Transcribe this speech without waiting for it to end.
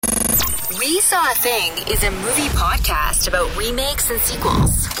We Saw a Thing is a movie podcast about remakes and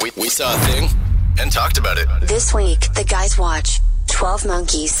sequels. We saw a thing and talked about it. This week, the guys watch 12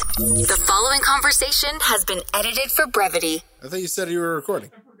 Monkeys. The following conversation has been edited for brevity. I thought you said you were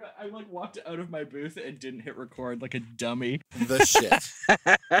recording. I walked out of my booth and didn't hit record like a dummy. The shit.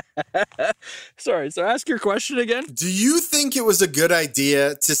 Sorry, so ask your question again. Do you think it was a good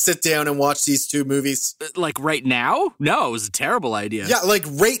idea to sit down and watch these two movies? Like right now? No, it was a terrible idea. Yeah, like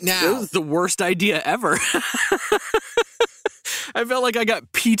right It now. was the worst idea ever. I felt like I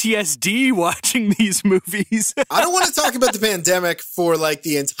got PTSD watching these movies. I don't want to talk about the pandemic for like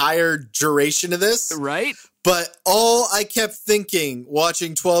the entire duration of this. Right? But all I kept thinking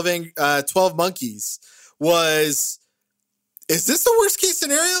watching 12 Monkeys was, is this the worst case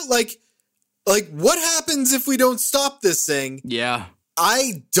scenario? Like what happens if we don't stop this thing? Yeah.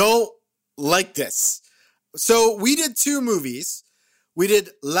 I don't like this. So we did two movies. We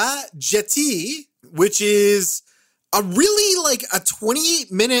did La Jetée, which is a really like a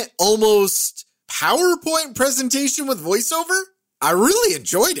 28-minute almost PowerPoint presentation with voiceover. I really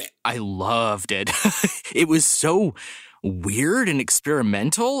enjoyed it. I loved it. It was so weird and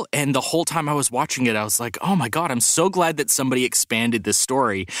experimental. And the whole time I was watching it, I was like, oh my God, I'm so glad that somebody expanded this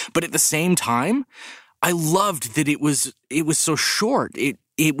story. But at the same time, I loved that it was so short.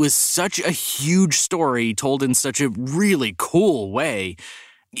 It was such a huge story told in such a really cool way.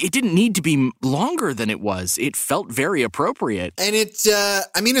 It didn't need to be longer than it was. It felt very appropriate. And it's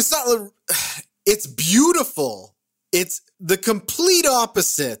beautiful. It's the complete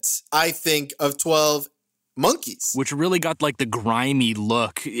opposite, I think, of 12 Monkeys. Which really got like the grimy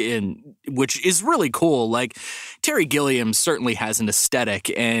look in, which is really cool. Like Terry Gilliam certainly has an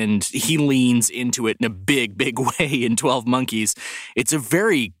aesthetic and he leans into it in a big, big way in 12 Monkeys. It's a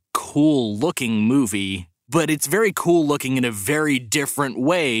very cool looking movie. But it's very cool looking in a very different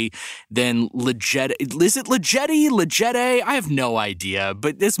way than Legette. Is it Legette? I have no idea,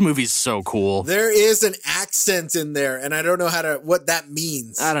 but this movie's so cool. There is an accent in there, and I don't know what that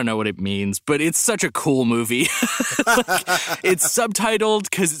means. I don't know what it means, but it's such a cool movie. It's subtitled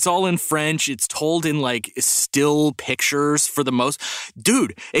because it's all in French. It's told in like still pictures for the most.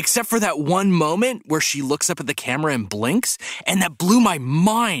 Dude, except for that one moment where she looks up at the camera and blinks, and that blew my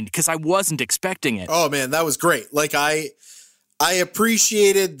mind because I wasn't expecting it. Oh man, that was great. Like I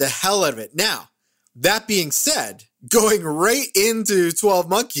appreciated the hell out of it. Now, that being said, going right into 12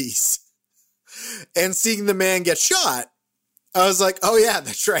 Monkeys and seeing the man get shot, I was like, oh yeah,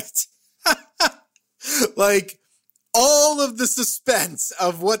 that's right. Like all of the suspense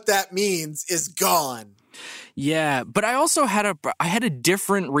of what that means is gone. Yeah, but I also had a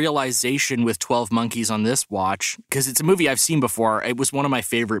different realization with 12 Monkeys on this watch because it's a movie I've seen before. It was one of my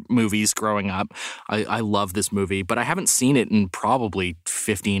favorite movies growing up. I love this movie, but I haven't seen it in probably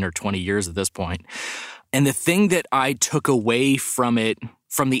 15 or 20 years at this point. And the thing that I took away from it,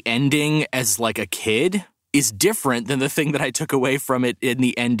 from the ending as like a kid, is different than the thing that I took away from it in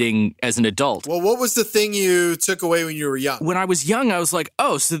the ending as an adult. Well, what was the thing you took away when you were young? When I was young, I was like,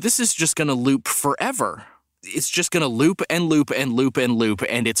 oh, so this is just going to loop forever. It's just going to loop and loop and loop and loop,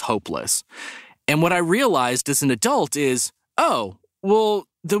 and it's hopeless. And what I realized as an adult is, oh, well,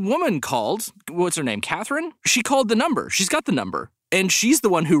 the woman called, what's her name, Catherine? She called the number. She's got the number. And she's the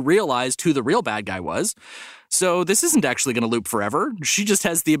one who realized who the real bad guy was. So this isn't actually going to loop forever. She just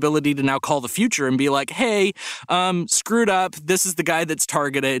has the ability to now call the future and be like, hey, screwed up. This is the guy that's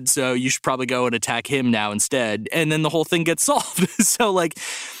targeted, so you should probably go and attack him now instead. And then the whole thing gets solved. So, like,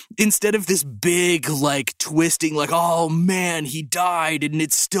 instead of this big, like, twisting, like, oh, man, he died and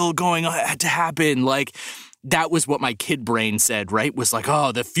it's still going to happen, like, that was what my kid brain said, right? Was like,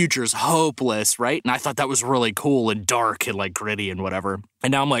 oh, the future's hopeless, right? And I thought that was really cool and dark and like gritty and whatever.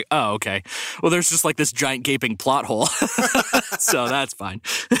 And now I'm like, oh, okay. Well, there's just like this giant gaping plot hole. So that's fine.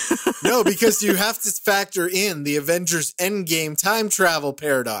 No, because you have to factor in the Avengers Endgame time travel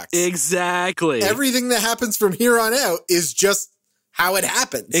paradox. Exactly. Everything that happens from here on out is just how it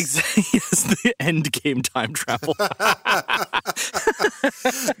happens. Exactly. It's the end game time travel.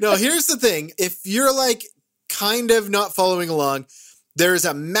 No, here's the thing. If you're like kind of not following along, there's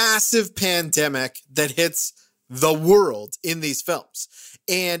a massive pandemic that hits the world in these films.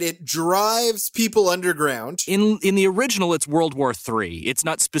 And it drives people underground. In the original, it's World War III. It's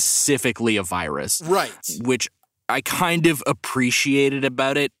not specifically a virus. Right. Which I kind of appreciated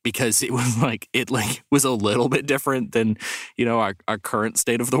about it because it was like, was a little bit different than, you know, our current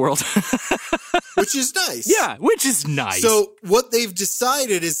state of the world. Which is nice. Yeah, which is nice. So what they've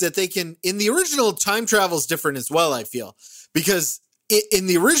decided is that they can, in the original, time travel is different as well, I feel. Because in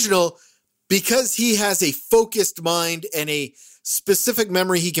the original, because he has a focused mind and a specific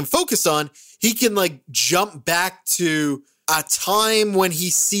memory he can focus on, he can like jump back to a time when he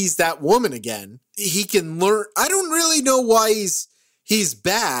sees that woman again. He can learn. I don't really know why he's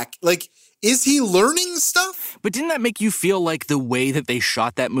back. Like, is he learning stuff? But didn't that make you feel like the way that they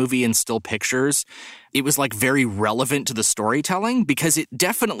shot that movie in still pictures, it was like very relevant to the storytelling? Because it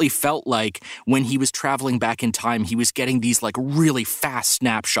definitely felt like when he was traveling back in time, he was getting these like really fast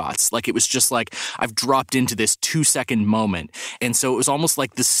snapshots. Like it was just like, I've dropped into this 2-second moment. And so it was almost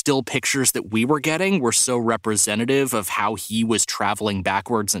like the still pictures that we were getting were so representative of how he was traveling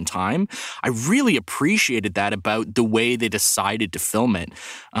backwards in time. I really appreciated that about the way they decided to film it,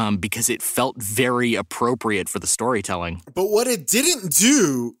 because it felt very appropriate for the storytelling. But what it didn't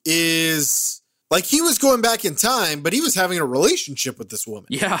do is, like, he was going back in time, but he was having a relationship with this woman.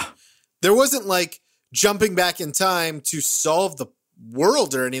 Yeah. There wasn't like jumping back in time to solve the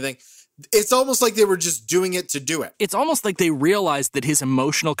world or anything. It's almost like they were just doing it to do it. It's almost like they realized that his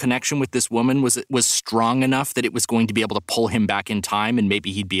emotional connection with this woman was strong enough that it was going to be able to pull him back in time, and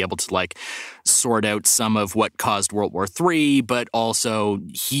maybe he'd be able to like sort out some of what caused World War III, but also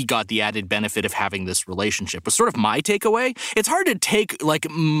he got the added benefit of having this relationship. Was sort of my takeaway. It's hard to take like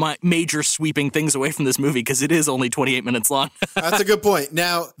major sweeping things away from this movie because it is only 28 minutes long. That's a good point.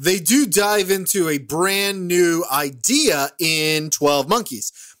 Now, they do dive into a brand new idea in 12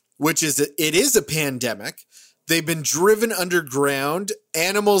 Monkeys, which is it is a pandemic. They've been driven underground.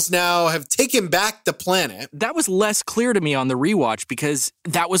 Animals now have taken back the planet. That was less clear to me on the rewatch because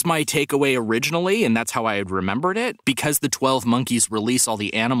that was my takeaway originally, and that's how I had remembered it. Because the 12 Monkeys release all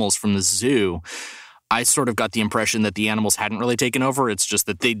the animals from the zoo, I sort of got the impression that the animals hadn't really taken over. It's just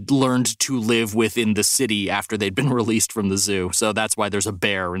that they'd learned to live within the city after they'd been released from the zoo. So that's why there's a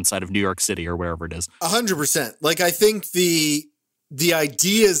bear inside of New York City or wherever it is. 100%. Like, I think the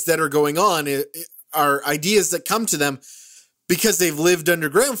ideas that are going on are ideas that come to them because they've lived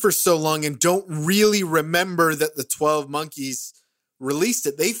underground for so long and don't really remember that the 12 Monkeys released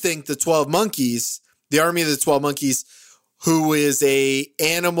it. They think the 12 Monkeys, the Army of the 12 Monkeys, who is a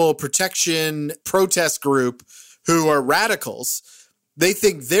animal protection protest group who are radicals, they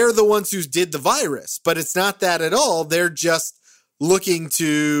think they're the ones who did the virus, but it's not that at all. They're just looking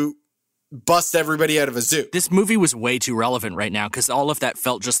to bust everybody out of a zoo. This movie was way too relevant right now because all of that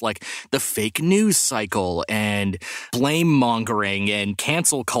felt just like the fake news cycle and blame mongering and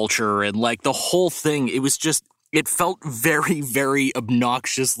cancel culture and like the whole thing. It felt very, very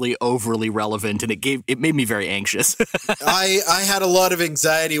obnoxiously overly relevant, and it made me very anxious. I had a lot of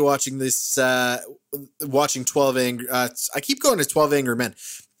anxiety watching this, watching 12 Angry, I keep going to 12 Angry Men.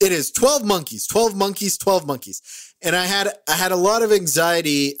 It is 12 Monkeys, 12 Monkeys, 12 Monkeys. And I had a lot of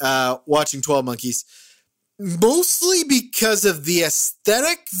anxiety watching 12 Monkeys, mostly because of the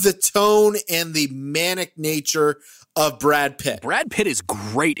aesthetic, the tone, and the manic nature of Brad Pitt. Brad Pitt is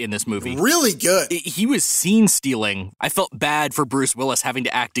great in this movie. Really good. He was scene stealing. I felt bad for Bruce Willis having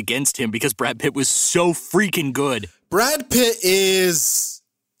to act against him because Brad Pitt was so freaking good. Brad Pitt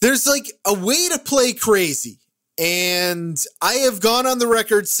there's like a way to play crazy. And I have gone on the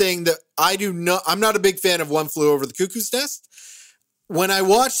record saying that I'm not a big fan of One Flew Over the Cuckoo's Nest. When I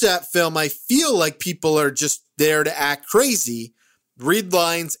watch that film, I feel like people are just there to act crazy, read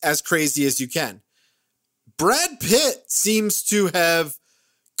lines as crazy as you can. Brad Pitt seems to have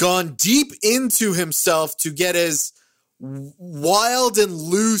gone deep into himself to get as wild and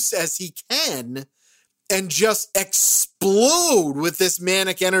loose as he can and just explode with this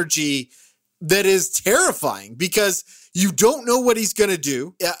manic energy that is terrifying because you don't know what he's going to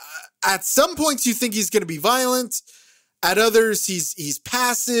do. At some points, you think he's going to be violent. At others, he's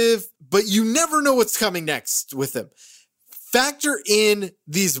passive, but you never know what's coming next with him. Factor in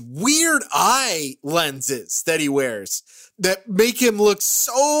these weird eye lenses that he wears that make him look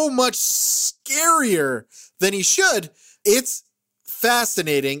so much scarier than he should. It's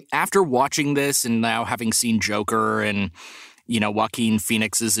fascinating. After watching this and now having seen Joker and Joaquin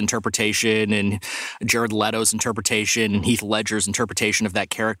Phoenix's interpretation and Jared Leto's interpretation and Heath Ledger's interpretation of that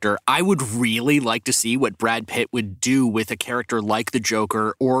character, I would really like to see what Brad Pitt would do with a character like the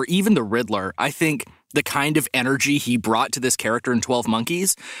Joker or even the Riddler. I think the kind of energy he brought to this character in 12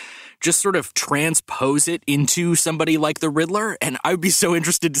 Monkeys, just sort of transpose it into somebody like the Riddler, and I would be so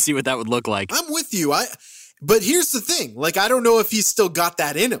interested to see what that would look like. I'm with you. But here's the thing. Like, I don't know if he's still got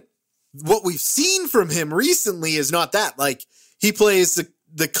that in him. What we've seen from him recently is not that. Like, he plays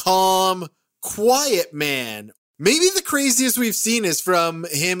the calm, quiet man. Maybe the craziest we've seen is from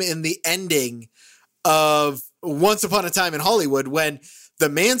him in the ending of Once Upon a Time in Hollywood when the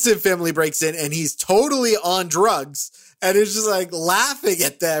Manson family breaks in and he's totally on drugs and is just like laughing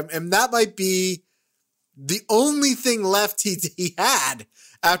at them. And that might be the only thing left he had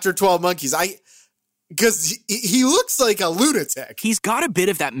after 12 Monkeys. Because he looks like a lunatic. He's got a bit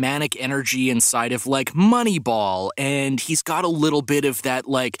of that manic energy inside of like Moneyball, and he's got a little bit of that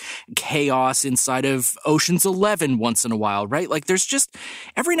like chaos inside of Ocean's 11 once in a while, right? Like there's just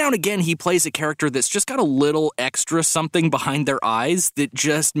every now and again he plays a character that's just got a little extra something behind their eyes that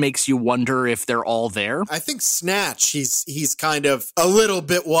just makes you wonder if they're all there. I think Snatch, he's kind of a little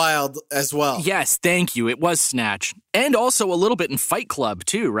bit wild as well. Yes, thank you. It was Snatch. And also a little bit in Fight Club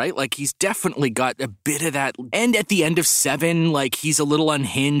too, right? Like he's definitely got a bit of that. And at the end of 7, like he's a little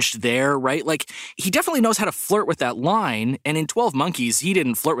unhinged there, right? Like he definitely knows how to flirt with that line. And in 12 Monkeys, he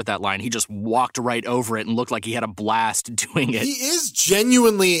didn't flirt with that line. He just walked right over it and looked like he had a blast doing it. He is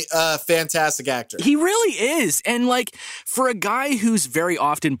genuinely a fantastic actor. He really is. And like for a guy who's very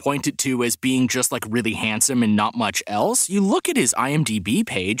often pointed to as being just like really handsome and not much else, you look at his IMDb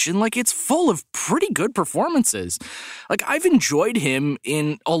page and like it's full of pretty good performances. Like I've enjoyed him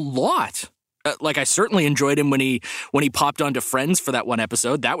in a lot. Like I certainly enjoyed him when he popped onto Friends for that one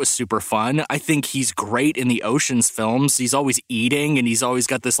episode. That was super fun. I think he's great in the Ocean's films. He's always eating and he's always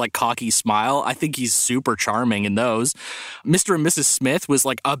got this like cocky smile. I think he's super charming in those. Mr. and Mrs. Smith was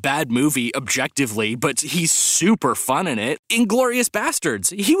like a bad movie objectively, but he's super fun in it. Inglourious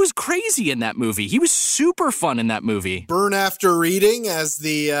Bastards. He was crazy in that movie. He was super fun in that movie. Burn After Reading as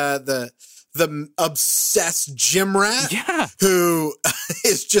the obsessed gym rat, who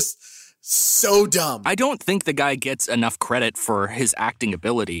is just so dumb. I don't think the guy gets enough credit for his acting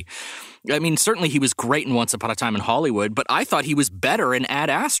ability. I mean, certainly he was great in Once Upon a Time in Hollywood, but I thought he was better in Ad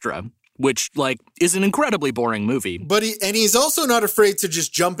Astra, which, like, is an incredibly boring movie. But he's also not afraid to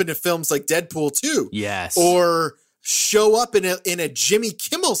just jump into films like Deadpool 2. Yes. Or show up in a Jimmy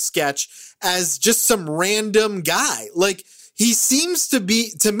Kimmel sketch as just some random guy. Like, he seems to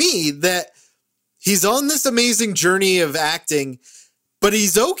be, to me, that he's on this amazing journey of acting, but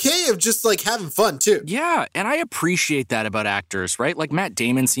he's okay of just like having fun too. Yeah, and I appreciate that about actors, right? Like Matt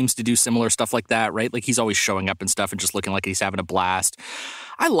Damon seems to do similar stuff like that, right? Like he's always showing up and stuff and just looking like he's having a blast.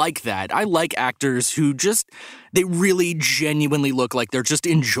 I like that. I like actors who just, they really genuinely look like they're just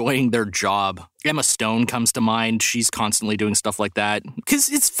enjoying their job. Emma Stone comes to mind. She's constantly doing stuff like that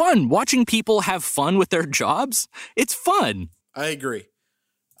because it's fun. Watching people have fun with their jobs, it's fun. I agree.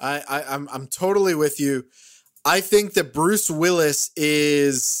 I'm totally with you. I think that Bruce Willis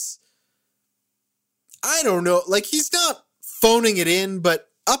is, I don't know, like he's not phoning it in, but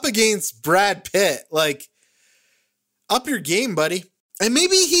up against Brad Pitt, like up your game, buddy. And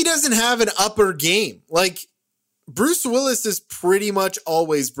maybe he doesn't have an upper game. Like Bruce Willis is pretty much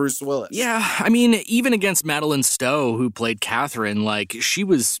always Bruce Willis. Yeah, I mean, even against Madeline Stowe, who played Catherine, like she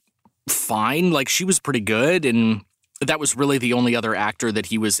was fine. Like she was pretty good, and that was really the only other actor that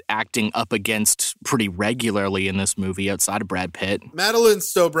he was acting up against pretty regularly in this movie outside of Brad Pitt. Madeline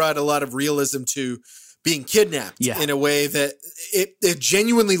Stowe brought a lot of realism to being kidnapped in a way that it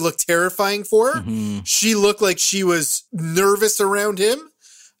genuinely looked terrifying for her. Mm-hmm. She looked like she was nervous around him.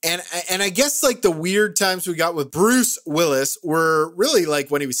 And I guess like the weird times we got with Bruce Willis were really like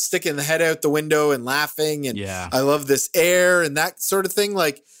when he was sticking the head out the window and laughing and I love this air and that sort of thing.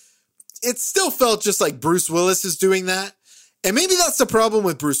 Like, it still felt just like Bruce Willis is doing that. And maybe that's the problem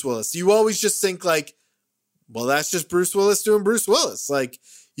with Bruce Willis. You always just think like, well, that's just Bruce Willis doing Bruce Willis. Like,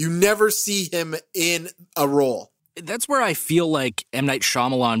 you never see him in a role. That's where I feel like M. Night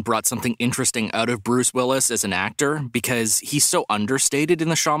Shyamalan brought something interesting out of Bruce Willis as an actor because he's so understated in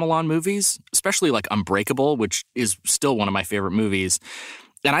the Shyamalan movies, especially like Unbreakable, which is still one of my favorite movies.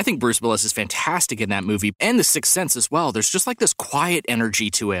 And I think Bruce Willis is fantastic in that movie and The Sixth Sense as well. There's just like this quiet energy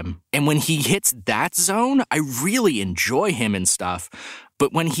to him. And when he hits that zone, I really enjoy him and stuff.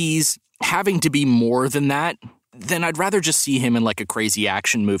 But when he's having to be more than that, then I'd rather just see him in like a crazy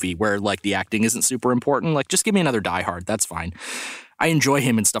action movie where like the acting isn't super important. Like just give me another Die Hard. That's fine. I enjoy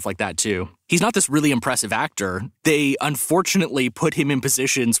him and stuff like that too. He's not this really impressive actor. They unfortunately put him in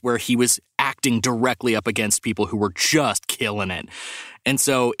positions where he was acting directly up against people who were just killing it. And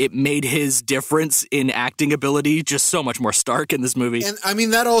so it made his difference in acting ability just so much more stark in this movie. And I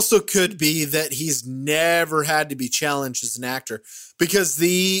mean, that also could be that he's never had to be challenged as an actor because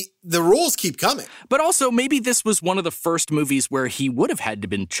the roles keep coming. But also maybe this was one of the first movies where he would have had to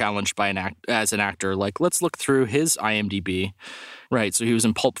been challenged by as an actor. Like, let's look through his IMDb. Right, so he was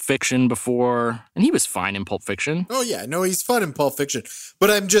in Pulp Fiction before, and he was fine in Pulp Fiction. Oh, yeah, no, he's fun in Pulp Fiction.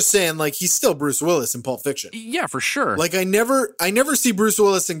 But I'm just saying, like, he's still Bruce Willis in Pulp Fiction. Yeah, for sure. Like, I never see Bruce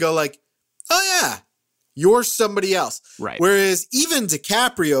Willis and go like, oh, yeah, you're somebody else. Right. Whereas even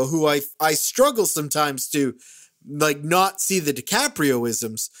DiCaprio, who I struggle sometimes to, like, not see the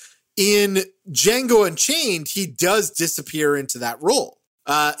DiCaprio-isms, in Django Unchained, he does disappear into that role.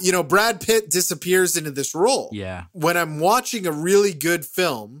 Brad Pitt disappears into this role. Yeah. When I'm watching a really good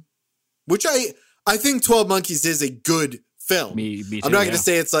film, which I think 12 Monkeys is a good film. Me too, I'm not going to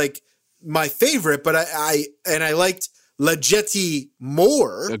say it's like my favorite, but I liked La Jetty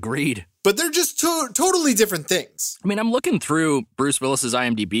more. Agreed. But they're just totally different things. I mean, I'm looking through Bruce Willis's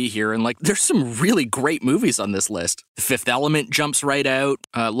IMDb here, and there's some really great movies on this list. The Fifth Element jumps right out.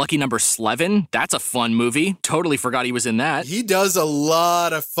 Lucky Number 11, that's a fun movie. Totally forgot he was in that. He does a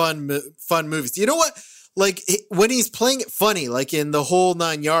lot of fun movies. You know what? When he's playing it funny, like in The Whole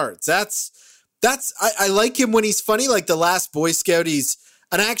Nine Yards, I like him when he's funny. Like The Last Boy Scout, he's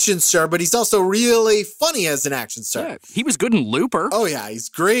an action star, but he's also really funny as an action star. Yeah, he was good in Looper. Oh, yeah, he's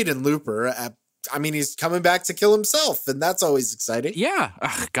great in Looper. He's coming back to kill himself, and that's always exciting. Yeah.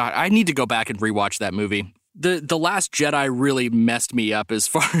 Ugh, God, I need to go back and rewatch that movie. The Last Jedi really messed me up as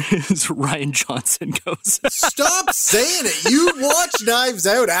far as Rian Johnson goes. Stop saying it. You watch Knives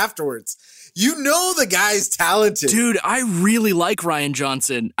Out afterwards. You know the guy's talented. Dude, I really like Rian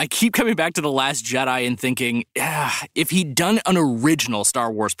Johnson. I keep coming back to The Last Jedi and thinking, if he'd done an original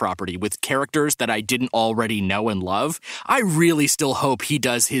Star Wars property with characters that I didn't already know and love, I really still hope he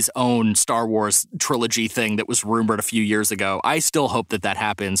does his own Star Wars trilogy thing that was rumored a few years ago. I still hope that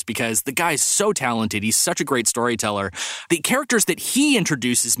happens because the guy's so talented. He's such a great storyteller. The characters that he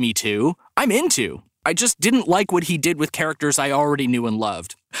introduces me to, I'm into. I just didn't like what he did with characters I already knew and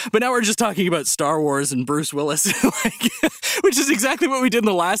loved. But now we're just talking about Star Wars and Bruce Willis, which is exactly what we did in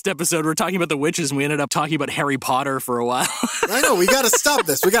the last episode. We're talking about the witches, and we ended up talking about Harry Potter for a while. I know, we got to stop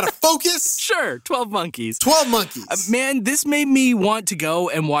this. We got to focus. Sure, 12 Monkeys. 12 Monkeys. Man, this made me want to go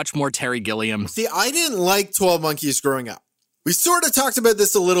and watch more Terry Gilliam. See, I didn't like 12 Monkeys growing up. We sort of talked about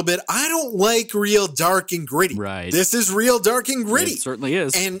this a little bit. I don't like real dark and gritty. Right. This is real dark and gritty. It certainly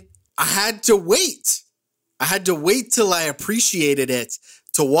is. And I had to wait. Till I appreciated it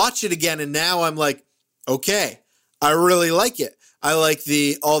to watch it again. And now I'm like, okay, I really like it. I like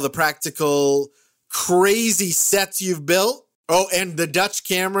all the practical, crazy sets you've built. Oh, and the Dutch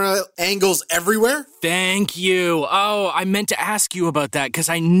camera angles everywhere. Thank you. Oh, I meant to ask you about that because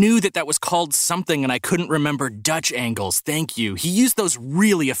I knew that was called something and I couldn't remember Dutch angles. Thank you. He used those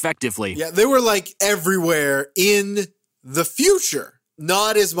really effectively. Yeah, they were everywhere in the future,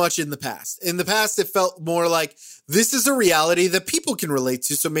 not as much in the past. In the past, it felt more like this is a reality that people can relate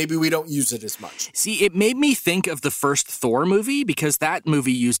to, so maybe we don't use it as much. See, it made me think of the first Thor movie because that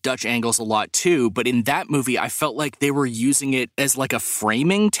movie used Dutch angles a lot too, but in that movie, I felt like they were using it as a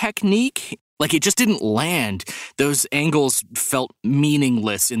framing technique. It just didn't land. Those angles felt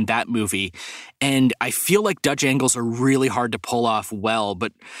meaningless in that movie, and I feel like Dutch angles are really hard to pull off well,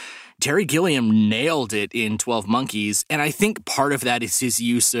 but Terry Gilliam nailed it in 12 Monkeys, and I think part of that is his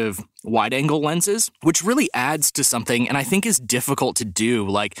use of wide-angle lenses, which really adds to something and I think is difficult to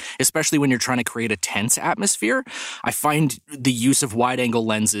do, especially when you're trying to create a tense atmosphere. I find the use of wide-angle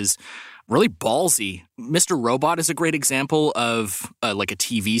lenses really ballsy. Mr. Robot is a great example of a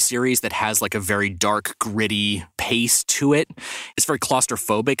TV series that has a very dark, gritty pace to it. It's very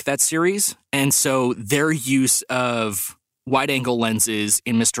claustrophobic, that series, and so their use of wide-angle lenses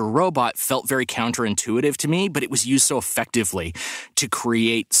in Mr. Robot felt very counterintuitive to me, but it was used so effectively to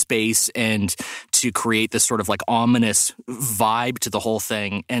create space and to create this sort of ominous vibe to the whole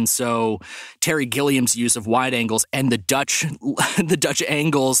thing. And so Terry Gilliam's use of wide angles and the Dutch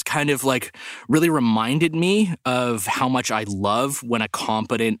angles kind of really reminded me of how much I love when a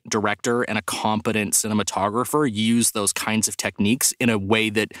competent director and a competent cinematographer use those kinds of techniques in a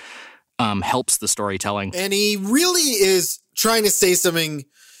way that helps the storytelling. And he really is trying to say something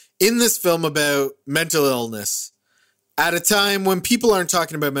in this film about mental illness at a time when people aren't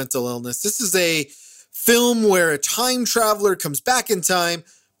talking about mental illness. This is a film where a time traveler comes back in time,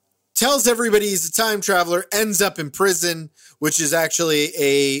 tells everybody he's a time traveler, ends up in prison, which is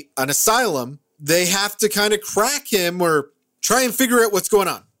actually an asylum. They have to kind of crack him or try and figure out what's going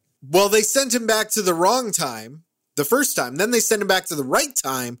on. Well, they sent him back to the wrong time the first time. Then they send him back to the right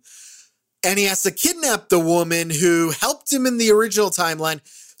time. And he has to kidnap the woman who helped him in the original timeline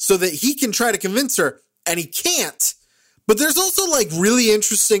so that he can try to convince her. And he can't. But there's also really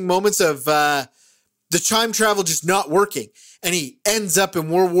interesting moments of the time travel just not working. And he ends up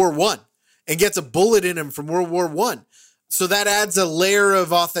in World War I and gets a bullet in him from World War I. So that adds a layer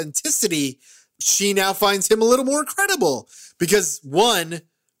of authenticity. She now finds him a little more credible because 1,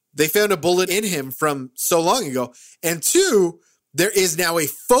 they found a bullet in him from so long ago. And 2, there is now a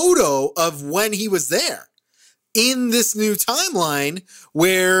photo of when he was there in this new timeline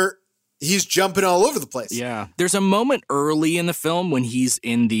where he's jumping all over the place. Yeah. There's a moment early in the film when he's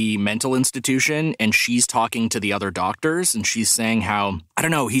in the mental institution and she's talking to the other doctors and she's saying how, I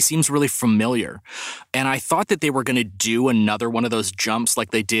don't know, he seems really familiar. And I thought that they were going to do another one of those jumps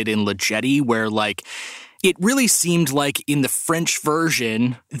like they did in Leggetti where like it really seemed like in the French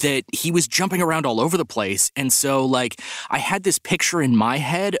version that he was jumping around all over the place. And so like I had this picture in my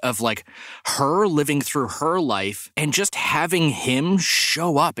head of like her living through her life and just having him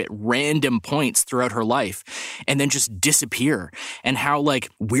show up at random points throughout her life and then just disappear, and how like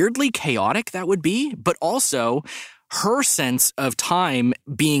weirdly chaotic that would be, but also her sense of time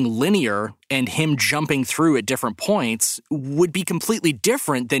being linear and him jumping through at different points would be completely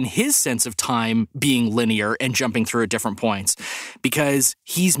different than his sense of time being linear and jumping through at different points, because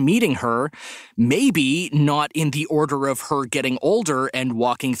he's meeting her maybe not in the order of her getting older and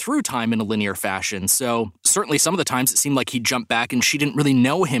walking through time in a linear fashion. So certainly some of the times it seemed like he jumped back and she didn't really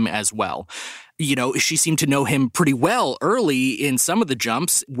know him as well. You know, she seemed to know him pretty well early in some of the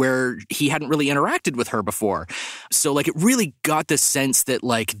jumps where he hadn't really interacted with her before. So, like, it really got the sense that,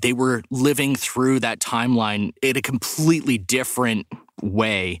 like, they were living through that timeline in a completely different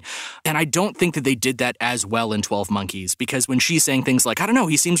way. And I don't think that they did that as well in 12 Monkeys, because when she's saying things like, I don't know,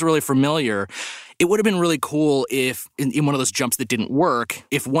 he seems really familiar, it would have been really cool if in one of those jumps that didn't work,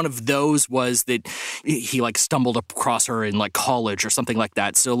 if one of those was that he like stumbled across her in like college or something like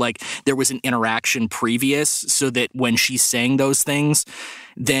that. So like there was an interaction previous so that when she's saying those things,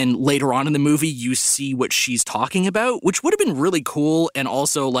 then later on in the movie, you see what she's talking about, which would have been really cool and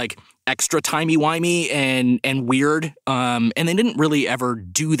also like extra timey-wimey and weird. And they didn't really ever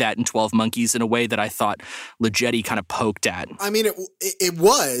do that in 12 Monkeys in a way that I thought Leggetti kind of poked at. I mean, it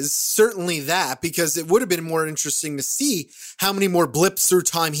was certainly that, because it would have been more interesting to see how many more blips through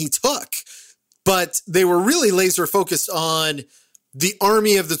time he took. But they were really laser focused on the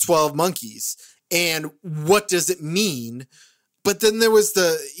army of the 12 Monkeys and what does it mean. But then there was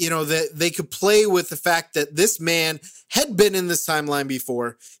that they could play with the fact that this man had been in this timeline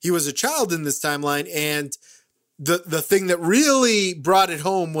before. He was a child in this timeline. And the thing that really brought it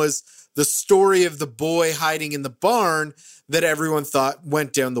home was the story of the boy hiding in the barn that everyone thought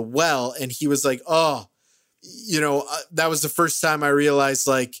went down the well. And he was like, that was the first time I realized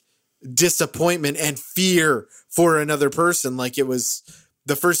like disappointment and fear for another person. Like it was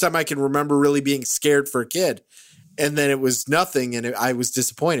the first time I can remember really being scared for a kid. And then it was nothing, and I was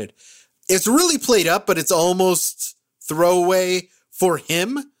disappointed. It's really played up, but it's almost throwaway for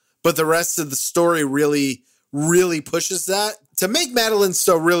him. But the rest of the story really, really pushes that to make Madeleine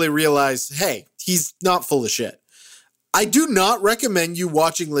Stowe really realize, hey, he's not full of shit. I do not recommend you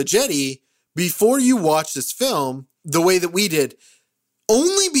watching Leggetti before you watch this film the way that we did,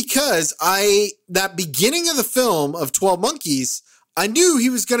 only because that beginning of the film of 12 Monkeys, I knew he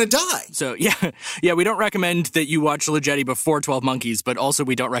was going to die. So, yeah, we don't recommend that you watch Leggetti before 12 Monkeys, but also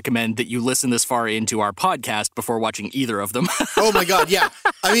we don't recommend that you listen this far into our podcast before watching either of them. Oh, my God, yeah.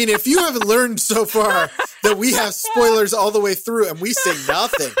 I mean, if you haven't learned so far that we have spoilers all the way through and we say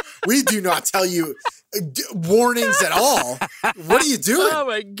nothing, we do not tell you warnings at all. What are you doing? Oh,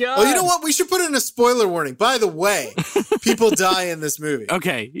 my God. Well, you know what? We should put in a spoiler warning. By the way, people die in this movie.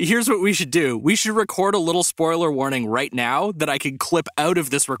 Okay, here's what we should do. We should record a little spoiler warning right now that I can clip out of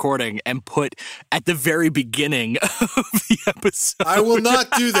this recording and put at the very beginning of the episode. I will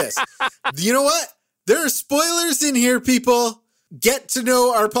not do this. You know what? There are spoilers in here, people. Get to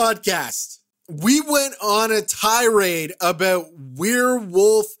know our podcast. We went on a tirade about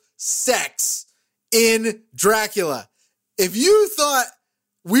werewolf sex in Dracula. If you thought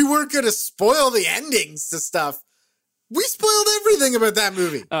we weren't going to spoil the endings to stuff, we spoiled everything about that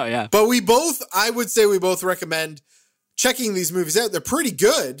movie. Oh, yeah. But I would say we both recommend checking these movies out. They're pretty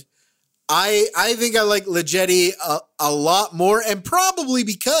good. I think I like Leggetti a lot more, and probably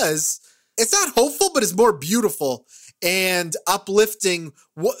because it's not hopeful, but it's more beautiful and uplifting.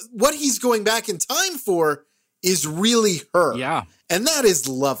 What he's going back in time for is really her. Yeah. And that is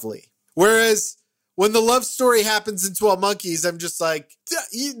lovely. Whereas when the love story happens in 12 Monkeys, I'm just like,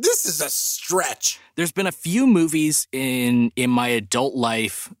 this is a stretch. There's been a few movies in my adult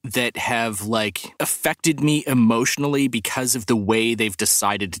life that have like affected me emotionally because of the way they've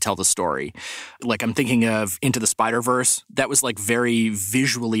decided to tell the story. Like I'm thinking of Into the Spider-Verse. That was like very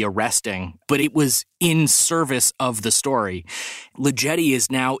visually arresting, but it was in service of the story. Leggetti is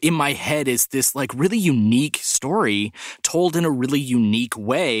now in my head is this like really unique story told in a really unique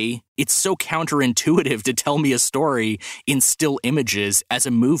way. It's so counterintuitive to tell me a story in still images as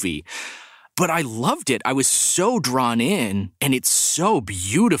a movie. But I loved it. I was so drawn in, and it's so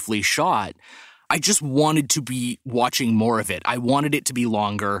beautifully shot. I just wanted to be watching more of it. I wanted it to be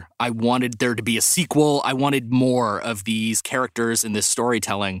longer. I wanted there to be a sequel. I wanted more of these characters and this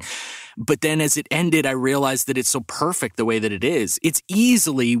storytelling. But then as it ended, I realized that it's so perfect the way that it is. It's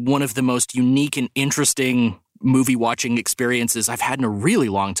easily one of the most unique and interesting movie watching experiences I've had in a really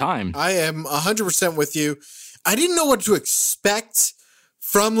long time. I am 100% with you. I didn't know what to expect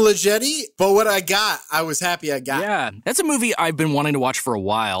from Ligeti, but what I got, I was happy I got. Yeah, that's a movie I've been wanting to watch for a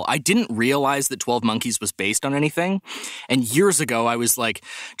while. I didn't realize that 12 Monkeys was based on anything. And years ago, I was like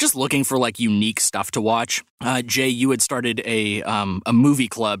just looking for like unique stuff to watch. Jay, you had started a movie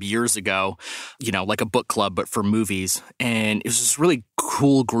club years ago, you know, like a book club, but for movies. And it was this really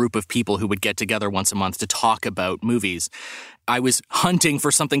cool group of people who would get together once a month to talk about movies. I was hunting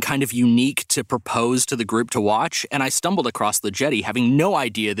for something kind of unique to propose to the group to watch, and I stumbled across Ligeti, having no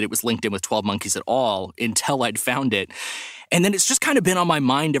idea that it was linked in with 12 Monkeys at all until I'd found it. And then it's just kind of been on my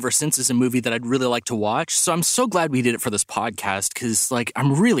mind ever since as a movie that I'd really like to watch. So I'm so glad we did it for this podcast because, like,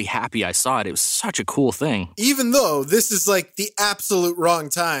 I'm really happy I saw it. It was such a cool thing. Even though this is, like, the absolute wrong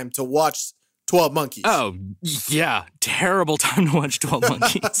time to watch 12 Monkeys. Oh, yeah. Terrible time to watch 12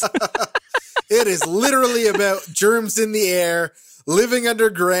 Monkeys. It is literally about germs in the air, living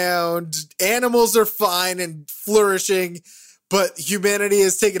underground. Animals are fine and flourishing, but humanity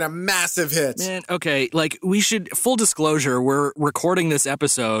has taken a massive hit. Man, okay, like we should, full disclosure, we're recording this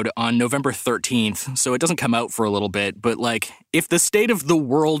episode on November 13th, so it doesn't come out for a little bit, but like if the state of the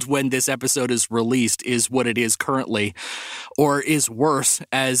world when this episode is released is what it is currently, or is worse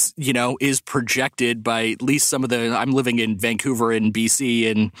as, you know, is projected by at least some of the, I'm living in Vancouver in BC,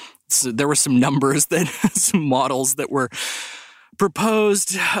 and so there were some numbers that, some models that were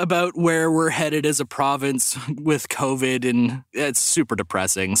proposed about where we're headed as a province with COVID, and it's super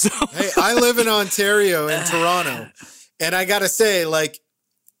depressing. So hey, I live in Ontario, in Toronto, and I gotta say, like,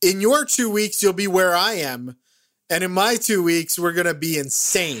 in your 2 weeks, you'll be where I am, and in my 2 weeks, we're gonna be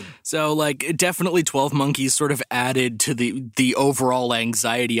insane. So, like, definitely 12 Monkeys sort of added to the overall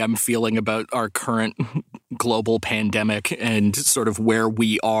anxiety I'm feeling about our current global pandemic and sort of where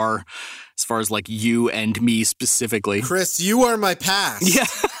we are as far as, like, you and me specifically. Chris, you are my past. Yeah.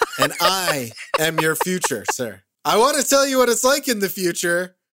 And I am your future, sir. I want to tell you what it's like in the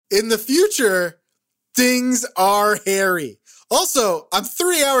future. In the future, things are hairy. Also, I'm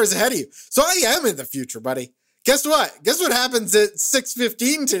 3 hours ahead of you, so I am in the future, buddy. Guess what? Guess what happens at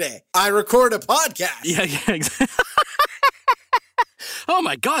 6:15 today? I record a podcast. Yeah, exactly. Oh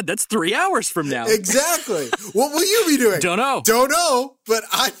my God, that's 3 hours from now. Exactly. What will you be doing? Don't know. Don't know, but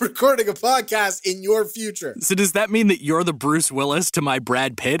I'm recording a podcast in your future. So does that mean that you're the Bruce Willis to my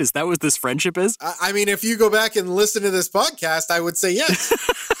Brad Pitt? Is that what this friendship is? I mean, if you go back and listen to this podcast, I would say yes.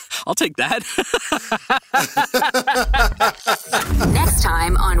 I'll take that. Next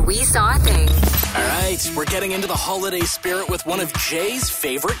time on We Saw a Thing. All right, we're getting into the holiday spirit with one of Jay's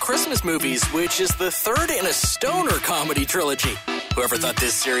favorite Christmas movies, which is the third in a stoner comedy trilogy. Whoever thought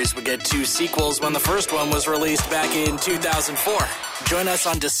this series would get 2 sequels when the first one was released back in 2004? Join us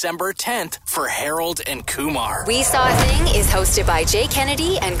on December 10th for Harold and Kumar. We Saw a Thing is hosted by Jay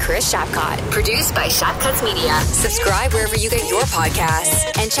Kennedy and Chris Shapcott. Produced by Shapcuts Media. Subscribe wherever you get your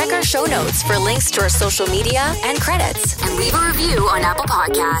podcasts. And check our show notes for links to our social media and credits. And leave a review on Apple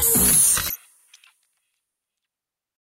Podcasts.